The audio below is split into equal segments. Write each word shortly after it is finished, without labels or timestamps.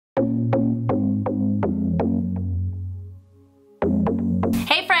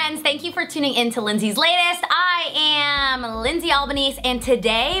thank you for tuning in to Lindsay's Latest. I am Lindsay Albanese, and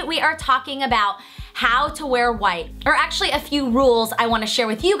today we are talking about how to wear white, or actually a few rules I want to share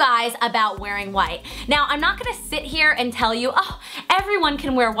with you guys about wearing white. Now, I'm not going to sit here and tell you, oh, everyone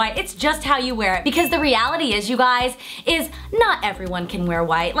can wear white. It's just how you wear it. Because the reality is, you guys, is not everyone can wear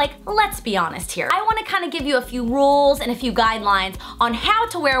white. Like, let's be honest here. I want to kind of give you a few rules and a few guidelines on how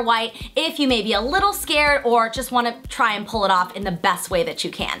to wear white if you may be a little scared or just want to try and pull it off in the best way that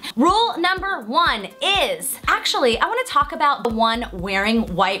you can. Rule number one is, actually, I want to talk about the one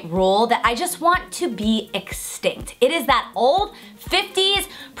wearing white rule that I just want to be extinct. It is that old 50s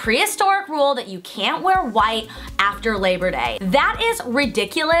prehistoric rule that you can't wear white after Labor Day. That is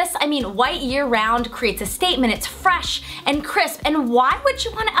ridiculous. I mean, white year-round creates a statement. It's fresh and crisp, and why would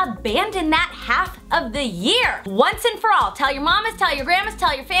you want to abandon that half of the year? Once and for all, tell your mamas, tell your grandmas,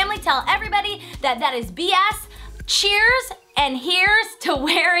 tell your family, tell everybody that that is BS. Cheers, and here's to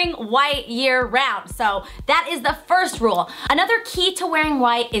wearing white year-round. So that is the first rule. Another key to wearing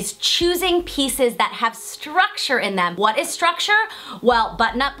white is choosing pieces that have structure in them. What is structure? Well,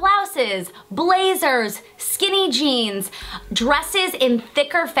 button-up blouses, blazers, skinny jeans, dresses in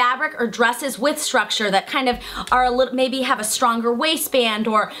thicker fabric, or dresses with structure that kind of are a little, maybe have a stronger waistband,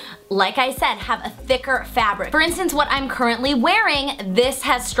 or like I said, have a thicker fabric. For instance, what I'm currently wearing, this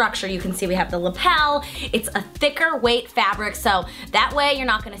has structure. You can see we have the lapel. It's a thicker weight fabric, so that way you're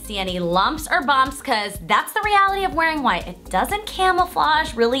not gonna see any lumps or bumps, because that's the reality of wearing white. It doesn't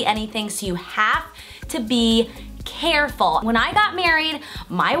camouflage really anything, so you have to be careful. When I got married,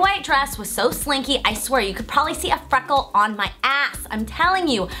 my white dress was so slinky, I swear you could probably see a freckle on my ass. I'm telling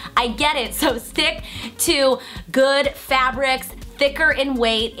you, I get it. So stick to good fabrics, thicker in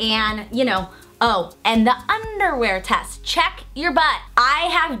weight, and you know, oh, and the underwear test. Check your butt. I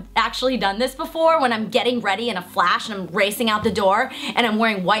have actually done this before when I'm getting ready in a flash and I'm racing out the door and I'm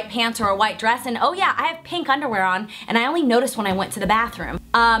wearing white pants or a white dress, and oh yeah, I have pink underwear on, and I only noticed when I went to the bathroom.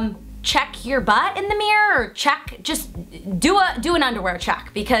 Check your butt in the mirror, or check, just do an underwear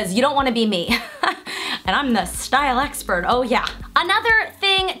check, because you don't want to be me. And I'm the style expert, oh yeah. Another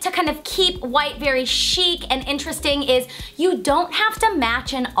thing to kind of keep white very chic and interesting is you don't have to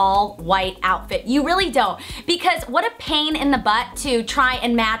match an all white outfit. You really don't, because what a pain in the butt to try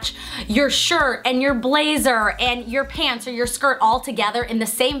and match your shirt and your blazer and your pants or your skirt all together in the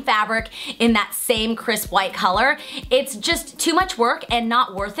same fabric in that same crisp white color. It's just too much work and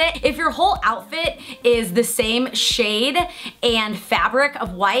not worth it. If your whole outfit is the same shade and fabric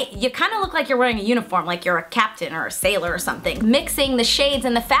of white, you kind of look like you're wearing a uniform, like you're a captain or a sailor or something. Mixing the shades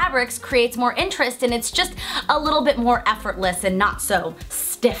and the fabrics creates more interest, and it's just a little bit more effortless and not so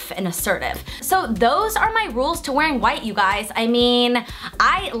stiff and assertive. So those are my rules to wearing white, you guys. I mean,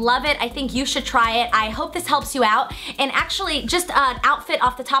 I love it. I think you should try it. I hope this helps you out. And actually, just an outfit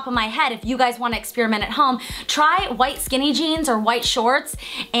off the top of my head, if you guys want to experiment at home, try white skinny jeans or white shorts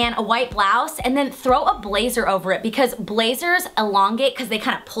and a white blouse, and then throw a blazer over it, because blazers elongate because they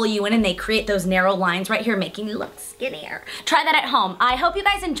kind of pull you in and they create those narrow lines right here, making you look skinnier. Try that at home. I hope you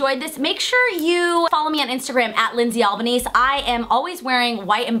guys enjoyed this. Make sure you follow me on Instagram at Lindsay Albanese. I am always wearing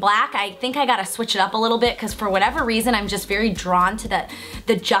white and black. I think I gotta switch it up a little bit, because for whatever reason, I'm just very drawn to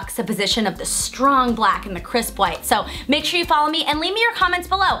the juxtaposition of the strong black and the crisp white. So make sure you follow me and leave me your comments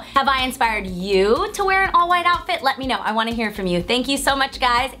below. Have I inspired you to wear an all white outfit? Let me know. I wanna hear from you. Thank you so much,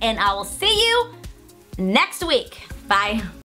 guys, and I will see you next week. Bye.